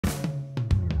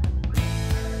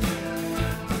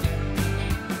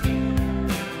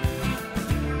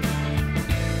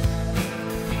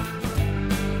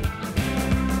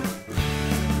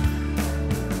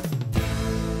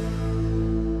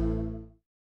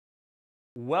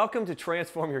Welcome to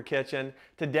Transform Your Kitchen.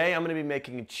 Today I'm going to be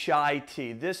making chai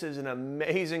tea. This is an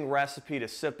amazing recipe to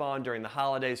sip on during the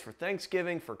holidays for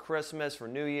Thanksgiving, for Christmas, for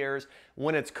New Year's.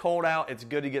 When it's cold out, it's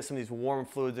good to get some of these warm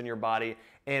fluids in your body,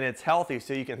 and it's healthy,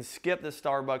 so you can skip the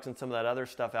Starbucks and some of that other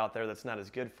stuff out there that's not as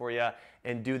good for you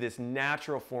and do this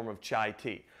natural form of chai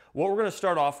tea. What we're going to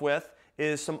start off with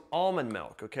is some almond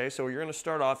milk. Okay, so you're going to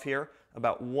start off here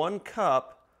about 1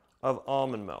 cup of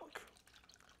almond milk,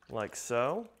 like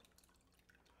so.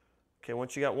 Okay,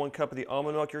 once you got 1 cup of the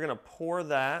almond milk, you're going to pour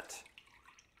that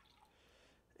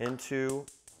into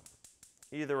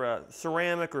either a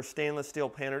ceramic or stainless steel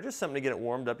pan or just something to get it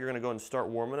warmed up. You're going to go and start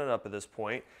warming it up at this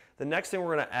point. The next thing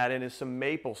we're going to add in is some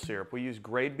maple syrup. We use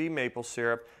grade B maple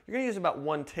syrup. You're going to use about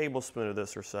 1 tablespoon of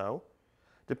this or so.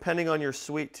 Depending on your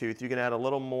sweet tooth, you can add a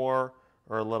little more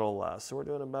or a little less. So we're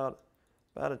doing about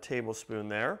a tablespoon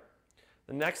there.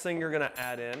 The next thing you're going to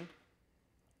add in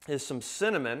is some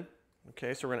cinnamon.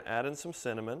 Okay, so we're going to add in some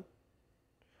cinnamon.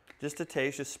 Just to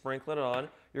taste, just sprinkle it on.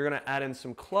 You're going to add in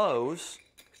some cloves.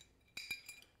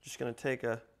 Just going to take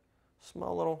a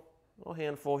small little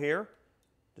handful here.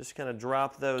 Just kind of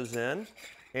drop those in.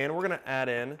 And we're going to add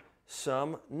in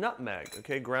some nutmeg.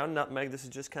 Okay, ground nutmeg. This is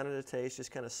just kind of to taste.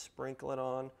 Just kind of sprinkle it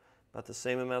on. About the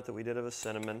same amount that we did of a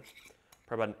cinnamon.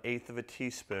 Probably about 1/8 of a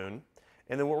teaspoon.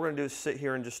 And then what we're going to do is sit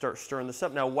here and just start stirring this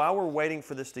up. Now, while we're waiting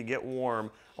for this to get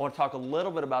warm, I want to talk a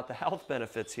little bit about the health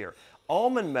benefits here.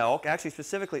 Almond milk, actually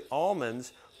specifically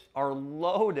almonds, are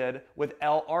loaded with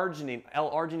L-Arginine.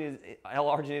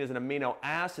 L-Arginine is an amino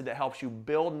acid that helps you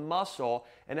build muscle,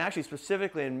 and actually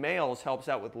specifically in males helps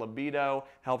out with libido,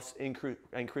 helps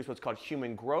increase what's called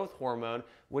human growth hormone,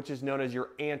 which is known as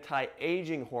your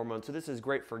anti-aging hormone. So this is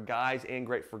great for guys and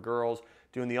great for girls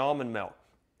doing the almond milk.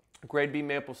 Grade B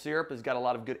maple syrup has got a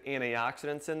lot of good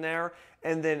antioxidants in there.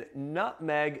 And then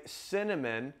nutmeg,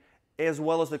 cinnamon, as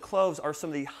well as the cloves are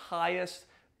some of the highest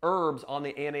herbs on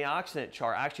the antioxidant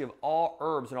chart. Actually, of all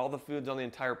herbs and all the foods on the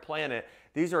entire planet,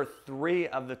 these are 3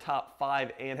 of the top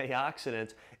 5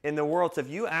 antioxidants in the world. So if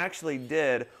you actually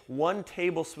did 1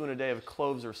 tablespoon a day of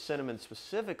cloves or cinnamon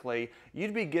specifically,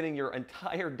 you'd be getting your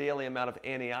entire daily amount of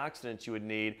antioxidants you would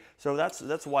need. So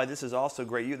that's why this is also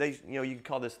great. You could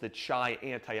call this the chai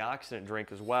antioxidant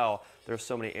drink as well. There's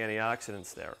so many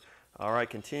antioxidants there. All right,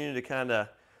 continue to kind of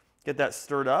get that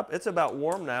stirred up. It's about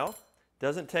warm now.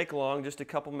 Doesn't take long, just a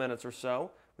couple minutes or so.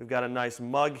 We've got a nice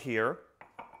mug here.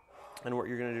 And what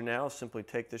you're going to do now is simply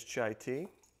take this chai tea,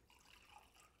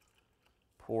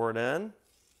 pour it in,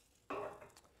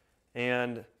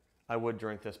 and I would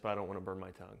drink this, but I don't want to burn my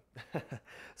tongue.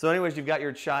 So anyways, you've got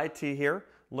your chai tea here.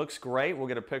 Looks great. We'll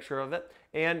get a picture of it.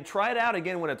 And try it out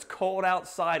again when it's cold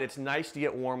outside. It's nice to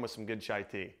get warm with some good chai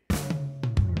tea.